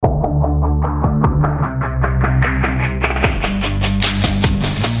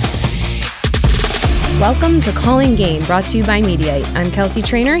Welcome to Calling Game, brought to you by Mediate. I'm Kelsey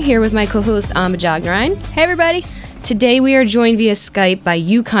Trainer, here with my co-host Amba Jagnarine. Hey everybody. Today we are joined via Skype by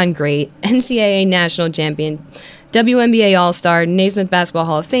UConn great, NCAA national champion, WNBA All-Star, Naismith Basketball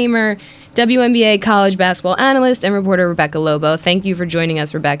Hall of Famer, WNBA college basketball analyst, and reporter Rebecca Lobo. Thank you for joining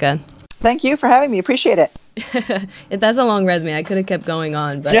us, Rebecca. Thank you for having me. Appreciate it. That's a long resume. I could have kept going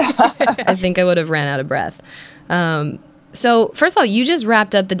on, but I think I would have ran out of breath. So, first of all, you just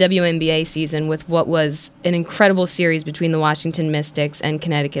wrapped up the WNBA season with what was an incredible series between the Washington Mystics and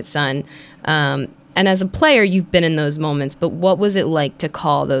Connecticut Sun. And as a player, you've been in those moments, but what was it like to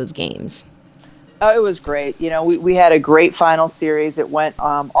call those games? Oh, it was great. You know, we had a great final series. It went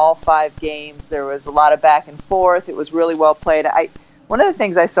all 5 games. There was a lot of back and forth. It was really well played. One of the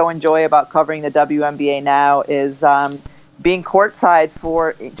things I so enjoy about covering the WNBA now is being courtside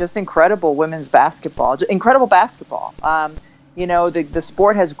for just incredible women's basketball, incredible basketball. You know, the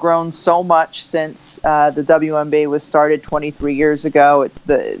sport has grown so much since the WNBA was started 23 years ago.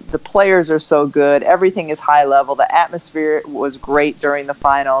 The players are so good. Everything is high level. The atmosphere was great during the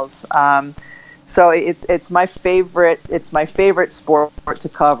finals. So it's my favorite sport to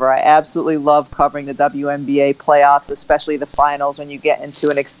cover. I absolutely love covering the WNBA playoffs, especially the finals when you get into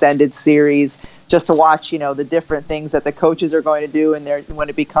an extended series, just to watch, you know, the different things that the coaches are going to do and when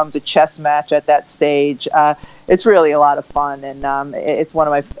it becomes a chess match at that stage. It's really a lot of fun, and it's one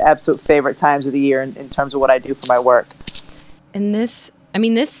of my absolute favorite times of the year in terms of what I do for my work. And this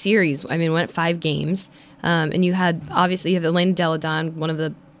series, went 5 games, and you have Elena Delle Donne, one of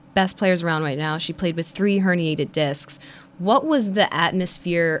the best players around right now. She played with 3 herniated discs. What was the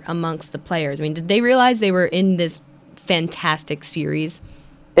atmosphere amongst the players? Did they realize they were in this fantastic series?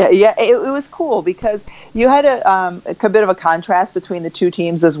 Yeah, it was cool because you had a bit of a contrast between the two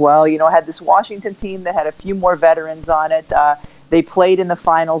teams as well. You know, I had this Washington team that had a few more veterans on it. They played in the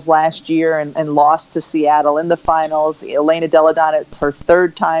finals last year and lost to Seattle in the finals. Elena Delle Donne, it's her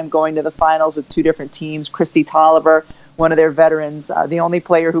 3rd time going to the finals with 2 different teams. Kristi Tolliver, one of their veterans, the only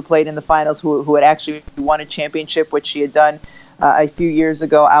player who played in the finals who had actually won a championship, which she had done a few years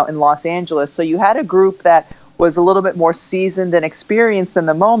ago out in Los Angeles. So you had a group that was a little bit more seasoned and experienced in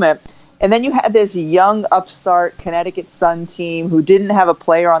the moment. And then you had this young upstart Connecticut Sun team who didn't have a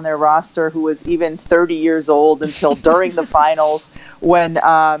player on their roster who was even 30 years old until during the finals when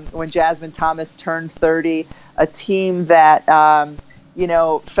Jasmine Thomas turned 30, a team that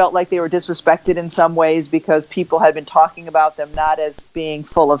felt like they were disrespected in some ways because people had been talking about them not as being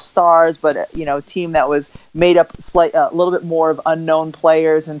full of stars, but a team that was made up a little bit more of unknown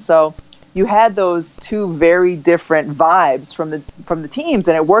players. And so you had those 2 very different vibes from the teams,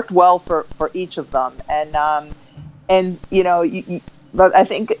 and it worked well for each of them. But I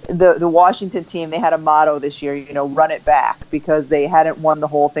think the Washington team, they had a motto this year, run it back, because they hadn't won the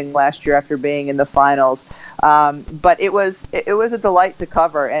whole thing last year after being in the finals. But it was a delight to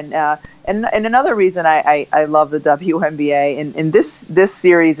cover. And another reason I love the WNBA in this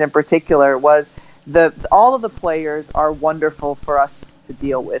series in particular was all of the players are wonderful for us to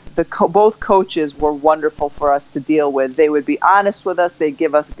deal with. Both coaches were wonderful for us to deal with. They would be honest with us. They'd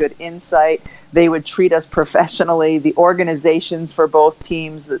give us good insight. They would treat us professionally. The organizations for both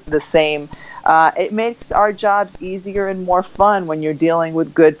teams, the same. It makes our jobs easier and more fun when you're dealing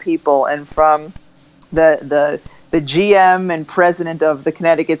with good people. And from the GM and president of the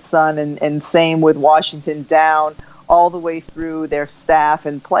Connecticut Sun, and same with Washington down, all the way through their staff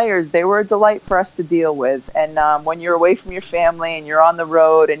and players, they were a delight for us to deal with. And when you're away from your family and you're on the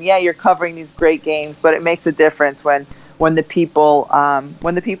road, and you're covering these great games, but it makes a difference when the people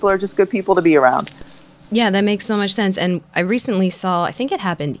are just good people to be around. Yeah, that makes so much sense. And I recently saw, I think it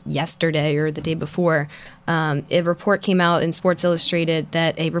happened yesterday or the day before, a report came out in Sports Illustrated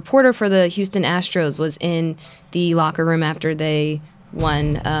that a reporter for the Houston Astros was in the locker room after they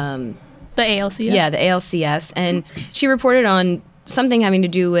won the ALCS? Yeah, the ALCS. And she reported on something having to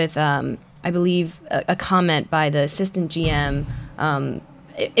do with, I believe, a comment by the assistant GM.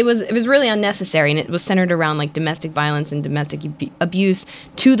 It was really unnecessary, and it was centered around like domestic violence and domestic abuse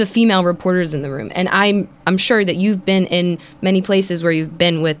to the female reporters in the room. And I'm sure that you've been in many places where you've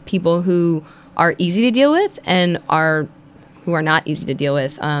been with people who are easy to deal with and who are not easy to deal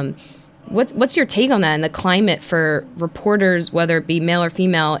with. What's your take on that and the climate for reporters, whether it be male or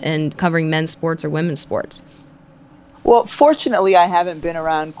female, and covering men's sports or women's sports? Well, fortunately, I haven't been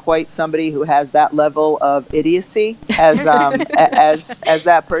around quite somebody who has that level of idiocy as as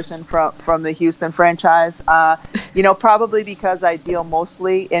that person from the Houston franchise. Probably because I deal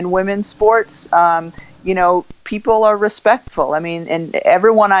mostly in women's sports. people are respectful. I mean, and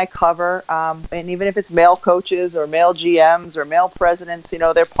everyone I cover, and even if it's male coaches or male GMs or male presidents,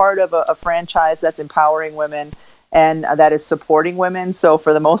 they're part of a franchise that's empowering women and that is supporting women. So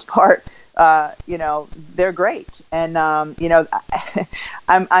for the most part, they're great. And,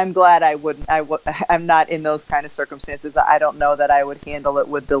 I'm glad I'm not in those kind of circumstances. I don't know that I would handle it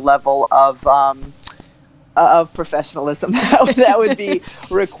with the level of professionalism that would be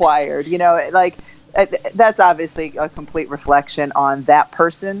required. That's obviously a complete reflection on that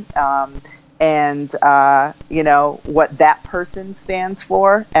person, and what that person stands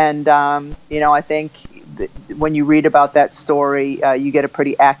for. And I think when you read about that story, you get a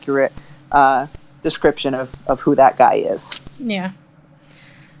pretty accurate description of who that guy is. Yeah.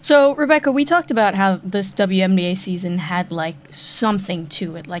 So, Rebecca, we talked about how this WNBA season had, something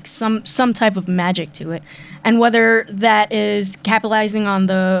to it, some type of magic to it, and whether that is capitalizing on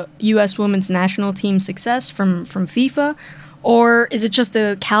the U.S. women's national team's success from FIFA, or is it just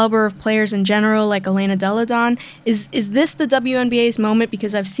the caliber of players in general, like Elena Delle Donne? Is this the WNBA's moment?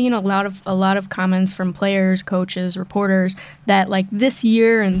 Because I've seen a lot of comments from players, coaches, reporters that, this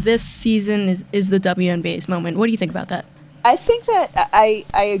year and this season is the WNBA's moment. What do you think about that? I think that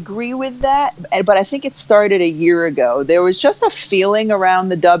I agree with that, but I think it started a year ago. There was just a feeling around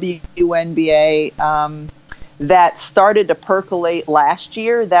the WNBA that started to percolate last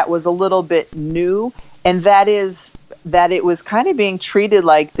year that was a little bit new, and that is that it was kind of being treated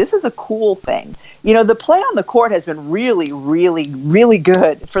like this is a cool thing. The play on the court has been really, really, really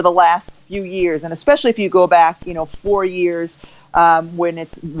good for the last few years, and especially if you go back, 4 years when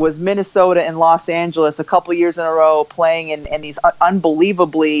it was Minnesota and Los Angeles a couple years in a row playing in these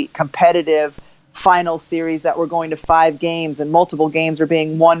unbelievably competitive final series that were going to 5 games, and multiple games were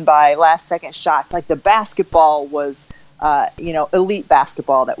being won by last-second shots. Like the basketball was elite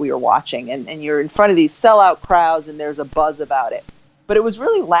basketball that we were watching, and you're in front of these sellout crowds and there's a buzz about it. But it was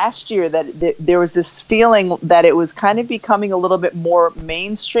really last year that there was this feeling that it was kind of becoming a little bit more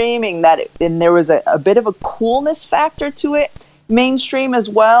mainstream, and there was a bit of a coolness factor to it, mainstream as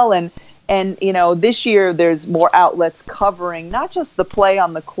well. And this year there's more outlets covering not just the play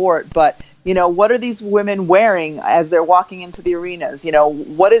on the court, but what are these women wearing as they're walking into the arenas?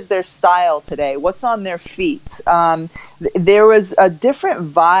 What is their style today? What's on their feet? There was a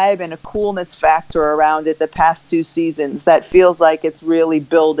different vibe and a coolness factor around it the past 2 seasons that feels like it's really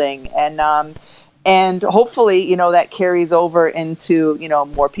building. And hopefully, that carries over into,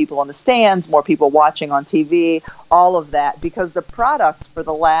 more people in the stands, more people watching on TV, all of that, because the product for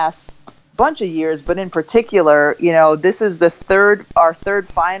the last bunch of years, but in particular, this is our third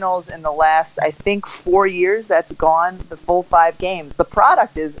finals in the last, I think, 4 years that's gone the full 5 games. The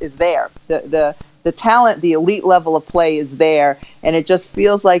product is there. The talent, the elite level of play is there, and it just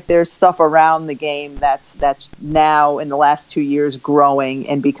feels like there's stuff around the game that's now in the last 2 years growing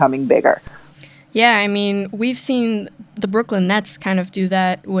and becoming bigger. Yeah, I mean, we've seen the Brooklyn Nets kind of do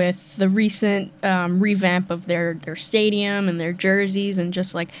that with the recent revamp of their stadium and their jerseys, and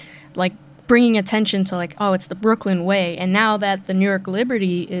just like bringing attention to it's the Brooklyn way. And now that the New York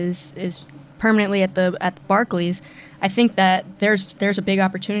Liberty is permanently at the Barclays, I think that there's a big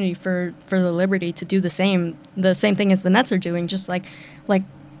opportunity for the Liberty to do the same thing as the Nets are doing, just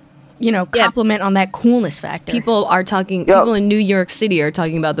compliment on that coolness factor. People in New York City are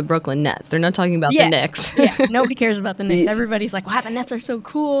talking about the Brooklyn Nets. They're not talking about the Knicks. Yeah, nobody cares about the Knicks. Everybody's like, wow, the Nets are so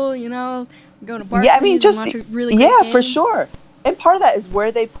cool, going to Barclays and watch a really good game. For sure. And part of that is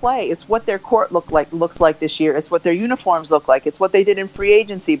where they play. It's what their court looks like this year. It's what their uniforms look like. It's what they did in free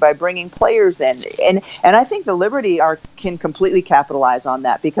agency by bringing players in. And I think the Liberty can completely capitalize on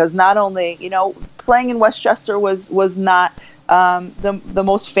that, because not only, playing in Westchester was not the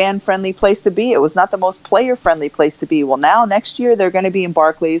most fan-friendly place to be. It was not the most player-friendly place to be. Well, now next year they're going to be in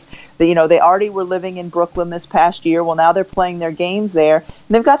Barclays. They already were living in Brooklyn this past year. Well, now they're playing their games there.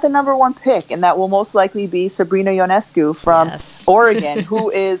 And they've got the number 1 pick, and that will most likely be Sabrina Ionescu from Oregon, who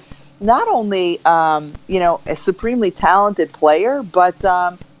is not only a supremely talented player, but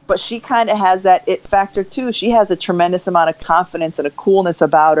she kind of has that it factor too. She has a tremendous amount of confidence and a coolness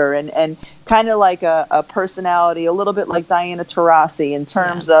about her, and kind of like a personality, a little bit like Diana Taurasi in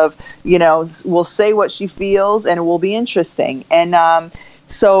terms of, will say what she feels and it will be interesting. And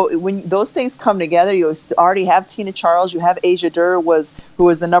so when those things come together, you already have Tina Charles, you have Asia Durr, who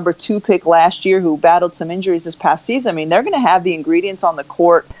was the number 2 pick last year, who battled some injuries this past season. I mean, they're going to have the ingredients on the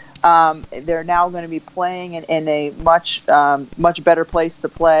court. They're now going to be playing in a much better place to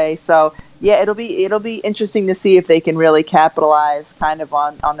play. So yeah, it'll be interesting to see if they can really capitalize kind of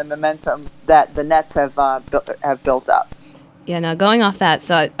on the momentum that the Nets have built up. Yeah, no, going off that,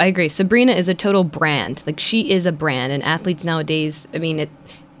 so I agree. Sabrina is a total brand. Like, she is a brand, and athletes nowadays, I mean,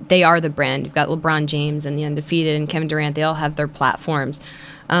 they are the brand. You've got LeBron James and the Undefeated and Kevin Durant. They all have their platforms.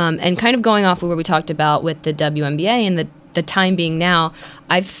 And kind of going off of what we talked about with the WNBA and the time being now,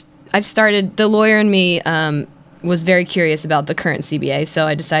 I've started, the lawyer in me was very curious about the current CBA, so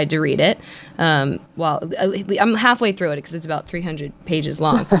I decided to read it. Well, I'm halfway through it because it's about 300 pages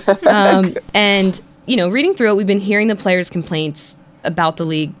long. And reading through it, we've been hearing the players' complaints about the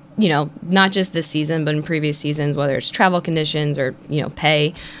league, not just this season, but in previous seasons, whether it's travel conditions or,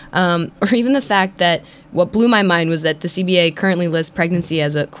 pay, or even the fact that what blew my mind was that the CBA currently lists pregnancy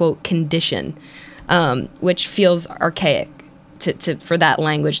as a, quote, condition, which feels archaic for that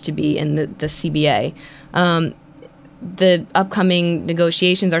language to be in the CBA. The upcoming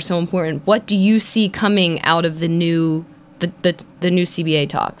negotiations are so important. What do you see coming out of the new CBA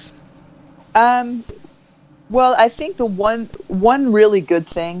talks? Well, I think the one really good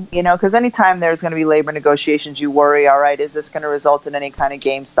thing, because anytime there's going to be labor negotiations, you worry, all right, is this going to result in any kind of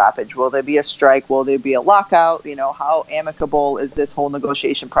game stoppage? Will there be a strike? Will there be a lockout? How amicable is this whole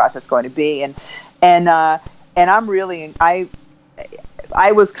negotiation process going to be? And I'm really, I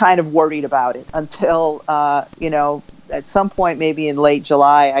was kind of worried about it until, at some point, maybe in late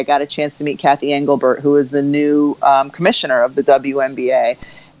July, I got a chance to meet Cathy Engelbert, who is the new commissioner of the WNBA.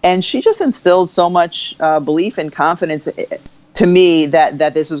 And she just instilled so much belief and confidence to me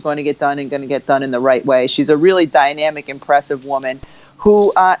that this was going to get done and going to get done in the right way. She's a really dynamic, impressive woman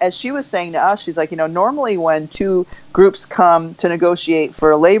who, as she was saying to us, she's like, normally when two groups come to negotiate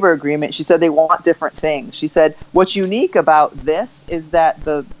for a labor agreement, she said they want different things. She said what's unique about this is that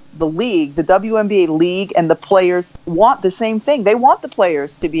the league, the WNBA league, and the players want the same thing. They want the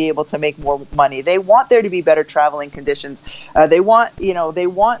players to be able to make more money. They want there to be better traveling conditions. They want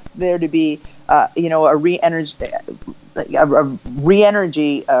there to be, a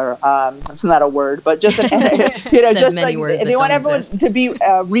re-energy, or it's not a word, but just just like they want everyone to be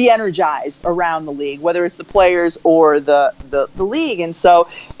re-energized around the league, whether it's the players or the league. And so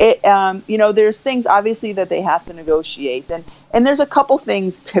it, there's things obviously that they have to negotiate, and there's a couple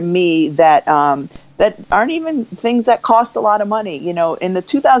things to me that that aren't even things that cost a lot of money. In the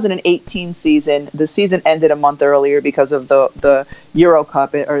 2018 season, the season ended a month earlier because of the Euro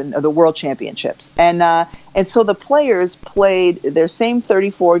Cup or the World Championships. And so the players played their same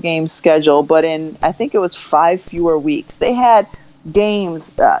 34 game schedule, but in, I think it was 5 fewer weeks. They had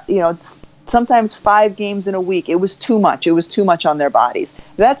games, sometimes 5 games in a week. It was too much. It was too much on their bodies.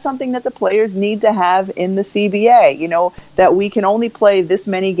 That's something that the players need to have in the CBA, that we can only play this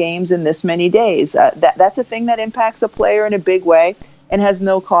many games in this many days. That's a thing that impacts a player in a big way and has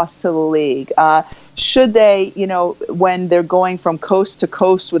no cost to the league. Should they, when they're going from coast to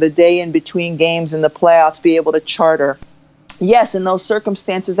coast with a day in between games in the playoffs, be able to charter? Yes, in those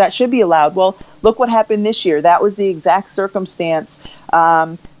circumstances, that should be allowed. Well, look what happened this year. That was the exact circumstance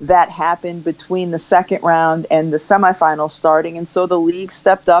that happened between the second round and the semifinals starting. And so the league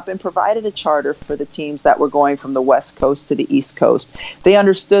stepped up and provided a charter for the teams that were going from the West Coast to the East Coast. They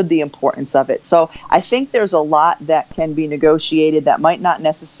understood the importance of it. So I think there's a lot that can be negotiated that might not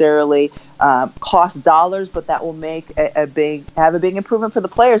necessarily cost dollars, but that will make have a big improvement for the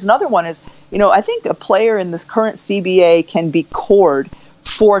players. Another one is, I think a player in this current CBA can be cored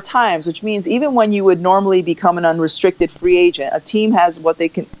 4 times, which means even when you would normally become an unrestricted free agent, a team has what they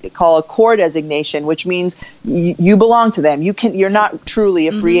can call a core designation, which means you belong to them. You're not truly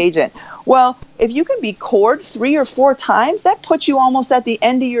a free agent. Well, if you can be cored 3 or 4 times, that puts you almost at the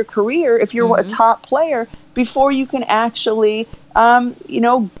end of your career if you're a top player before you can actually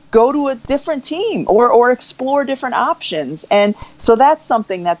go to a different team or explore different options. And so that's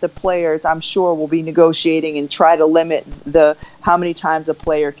something that the players, I'm sure, will be negotiating and try to limit how many times a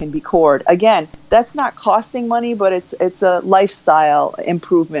player can be cored. Again, that's not costing money, but it's a lifestyle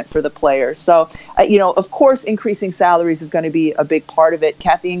improvement for the players. So, of course, increasing salaries is going to be a big part of it.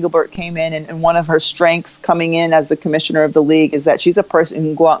 Cathy Engelbert came in, and one of her strengths coming in as the commissioner of the league is that she's a person who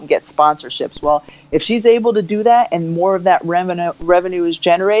can go out and get sponsorships. Well, if she's able to do that and more of that revenue is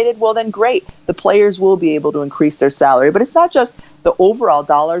generated, well, then great. The players will be able to increase their salary. But it's not just the overall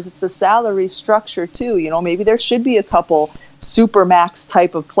dollars, it's the salary structure too. Maybe there should be a couple super max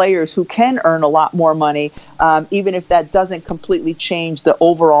type of players who can earn a lot more money, even if that doesn't completely change the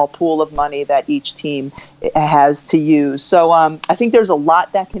overall pool of money that each team has to use. So I think there's a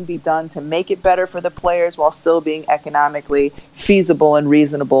lot that can be done to make it better for the players while still being economically feasible and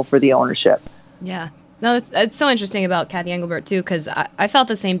reasonable for the ownership. Yeah. No, it's so interesting about Cathy Engelbert, too, because I felt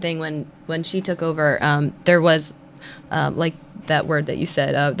the same thing when she took over. There was, that word that you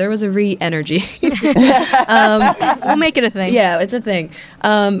said. There was a re-energy. We'll make it a thing. Yeah, it's a thing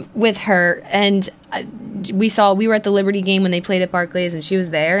with her. And we were at the Liberty game when they played at Barclays, and she was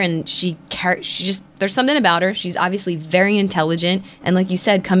there, and she just, there's something about her. She's obviously very intelligent, and like you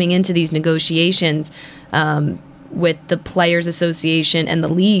said, coming into these negotiations with the Players Association and the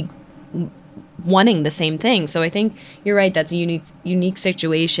league wanting the same thing. So I think you're right. That's a unique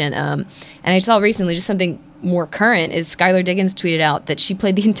situation. And I saw recently just something more current is Skylar Diggins tweeted out that she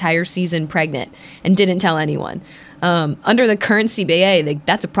played the entire season pregnant and didn't tell anyone. Under the current CBA, like,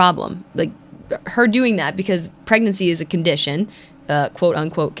 that's a problem. Like, her doing that because pregnancy is a condition, quote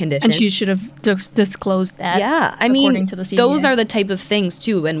unquote condition. And she should have disclosed that. Yeah, I mean, according to the CBA. Those are the type of things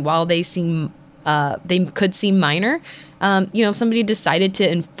too. And while they could seem minor, if somebody decided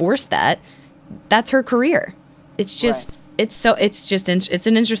to enforce that, that's her career. It's just, right. It's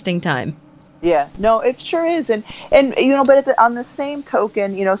an interesting time. Yeah, no, it sure is. And but on the same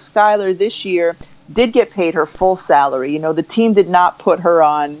token, Skylar this year did get paid her full salary. The team did not put her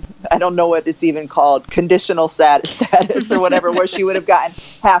on, I don't know what it's even called, conditional status or whatever, where she would have gotten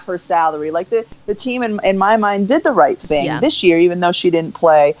half her salary. Like the team, in my mind, did the right thing this year, even though she didn't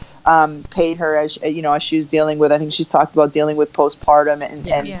play. Paid her as she was dealing with, I think she's talked about dealing with postpartum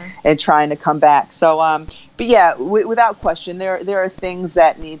and trying to come back. So, but yeah, without question, there are things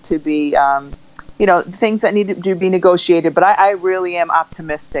that need to be, things that need to be negotiated. But I really am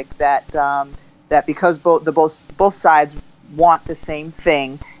optimistic that because both sides want the same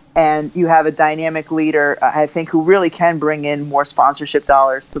thing, and you have a dynamic leader, I think, who really can bring in more sponsorship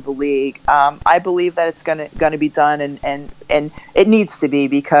dollars to the league. I believe that it's going to be done, and it needs to be,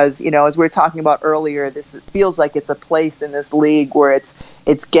 because as we were talking about earlier, this feels like it's a place in this league where it's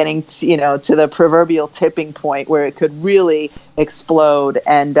getting to the proverbial tipping point where it could really explode,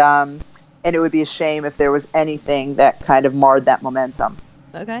 and it would be a shame if there was anything that kind of marred that momentum.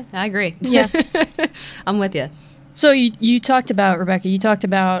 Okay, I agree. Yeah, I'm with you. So you talked about, Rebecca,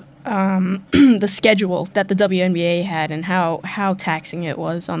 the schedule that the WNBA had and how taxing it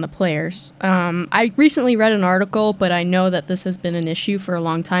was on the players. I recently read an article, but I know that this has been an issue for a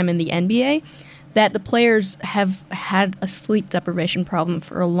long time in the NBA, that the players have had a sleep deprivation problem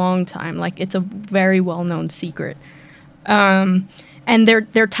for a long time. Like, it's a very well-known secret. And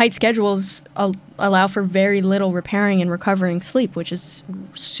their tight schedules allow for very little repairing and recovering sleep, which is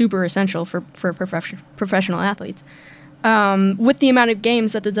super essential for professional athletes. With the amount of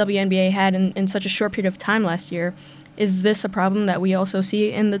games that the WNBA had in such a short period of time last year, is this a problem that we also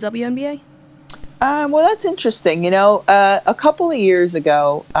see in the WNBA? Well, that's interesting. A couple of years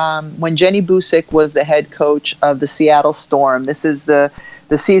ago, when Jenny Busick was the head coach of the Seattle Storm, this is the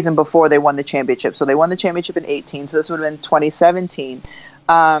season before they won the championship. So they won the championship in 2018, so this would have been 2017.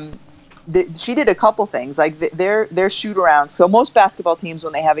 She did a couple things, like their shoot-around. So most basketball teams,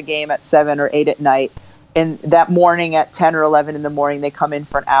 when they have a game at 7 or 8 at night, and that morning at 10 or 11 in the morning, they come in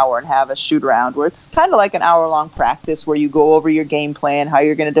for an hour and have a shoot-around, where it's kind of like an hour-long practice where you go over your game plan, how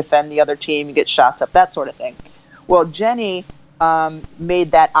you're going to defend the other team, you get shots up, that sort of thing. Well, Jenny made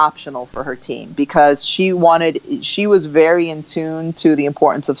that optional for her team because she was very in tune to the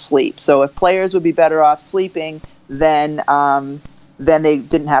importance of sleep. So if players would be better off sleeping, then they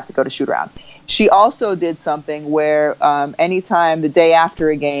didn't have to go to shoot around. She also did something where anytime the day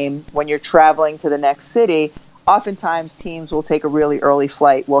after a game, when you're traveling to the next city, oftentimes teams will take a really early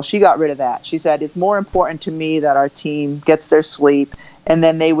flight. Well, she got rid of that. She said, it's more important to me that our team gets their sleep, and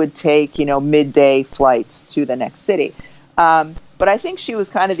then they would take, midday flights to the next city. But I think she was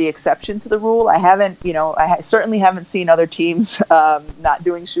kind of the exception to the rule. I certainly haven't seen other teams not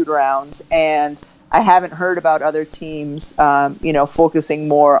doing shoot-arounds, and I haven't heard about other teams, focusing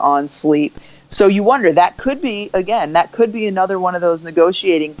more on sleep. So you wonder, that could be another one of those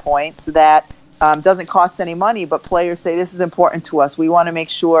negotiating points that doesn't cost any money, but players say, this is important to us. We want to make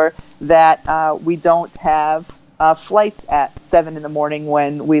sure that we don't have flights at 7 in the morning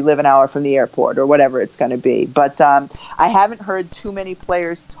when we live an hour from the airport, or whatever it's going to be. But I haven't heard too many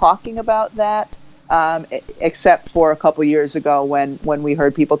players talking about that, except for a couple years ago when we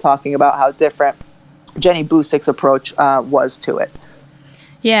heard people talking about how different Jenny Busick's approach was to it.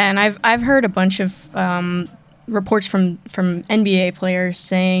 Yeah, and I've heard a bunch of reports from NBA players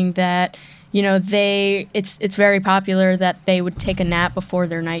saying that it's very popular that they would take a nap before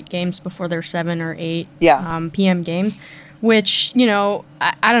their night games, before their 7 or 8 p.m. games, which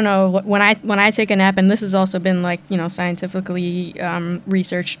I don't know, when I take a nap, and this has also been scientifically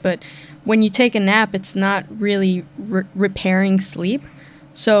researched, but when you take a nap, it's not really repairing sleep,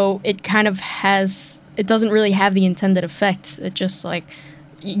 so it kind of it doesn't really have the intended effect. It just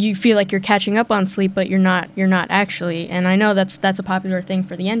you feel like you're catching up on sleep, but you're not actually. And I know that's a popular thing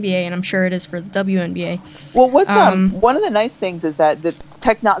for the NBA, and I'm sure it is for the WNBA. Well, what's one of the nice things is that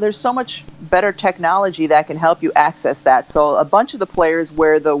there's so much better technology that can help you access that. So a bunch of the players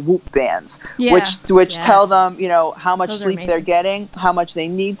wear the Whoop bands, which tell them, how much sleep they're getting, how much they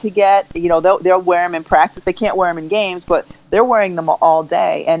need to get. They'll wear them in practice. They can't wear them in games, but they're wearing them all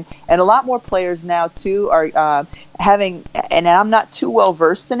day. And a lot more players now too are having, and I'm not too well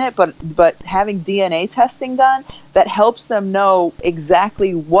versed in it, but having DNA testing done that helps them know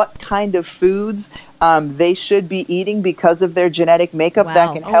exactly what kind of foods they should be eating because of their genetic makeup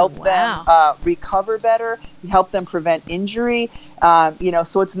that can help them recover better, help them prevent injury.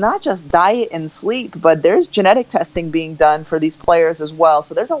 So it's not just diet and sleep, but there's genetic testing being done for these players as well.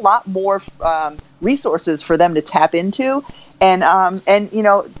 So there's a lot more resources for them to tap into. And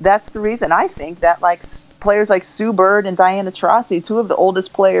that's the reason I think that players like Sue Bird and Diana Taurasi, two of the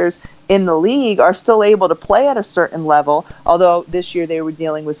oldest players in the league, are still able to play at a certain level, although this year they were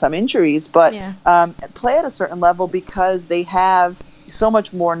dealing with some injuries, but play at a certain level because they have so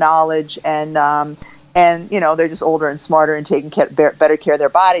much more knowledge and they're just older and smarter and taking better care of their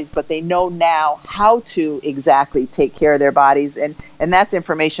bodies, but they know now how to exactly take care of their bodies. And that's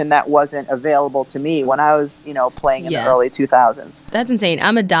information that wasn't available to me when I was, playing in the early 2000s. That's insane.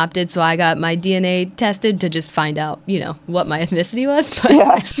 I'm adopted, so I got my DNA tested to just find out, what my ethnicity was.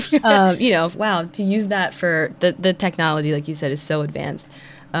 But, wow, to use that for the technology, like you said, is so advanced.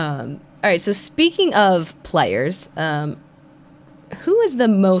 All right, so speaking of players, who is the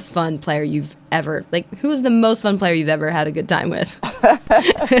most fun player you've ever had a good time with?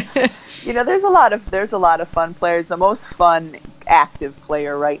 There's a lot of fun players. The most fun active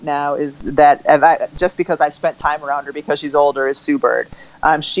player right now is that, just because I've spent time around her because she's older, is Sue Bird.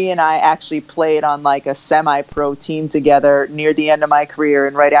 She and I actually played on a semi-pro team together near the end of my career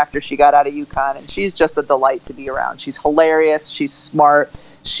and right after she got out of UConn, and she's just a delight to be around. She's hilarious. She's smart.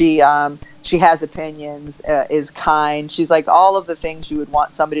 She has opinions, is kind. She's like all of the things you would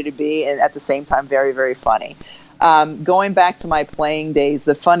want somebody to be, and at the same time, very, very funny. Going back to my playing days,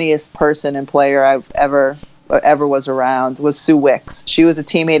 the funniest person and player I've ever was around was Sue Wicks. She was a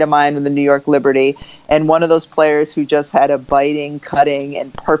teammate of mine with the New York Liberty, and one of those players who just had a biting, cutting,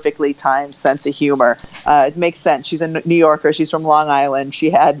 and perfectly timed sense of humor. It makes sense. She's a New Yorker. She's from Long Island. She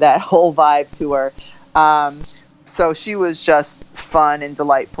had that whole vibe to her. So she was just fun and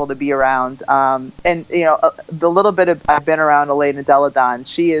delightful to be around. The little bit I've been around Elena Delle Donne,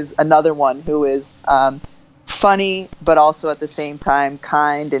 she is another one who is funny, but also at the same time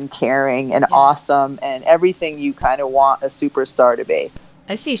kind and caring and awesome and everything you kind of want a superstar to be.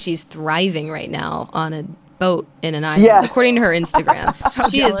 I see she's thriving right now on a boat in an island, according to her Instagram.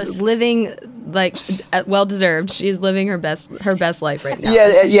 She jealous. Is living well deserved. She's living her best life right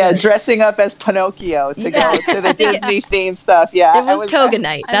now. Dressing up as Pinocchio to go to the Disney themed stuff. It was toga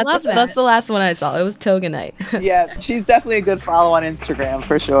night. That's the last one I saw. It was toga night. Yeah, she's definitely a good follow on Instagram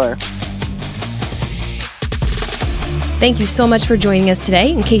for sure. Thank you so much for joining us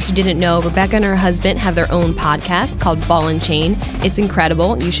today. In case you didn't know, Rebecca and her husband have their own podcast called Ball and Chain. It's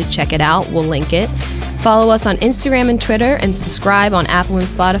incredible. You should check it out. We'll link it. Follow us on Instagram and Twitter and subscribe on Apple and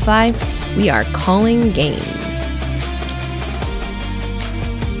Spotify. We are calling game.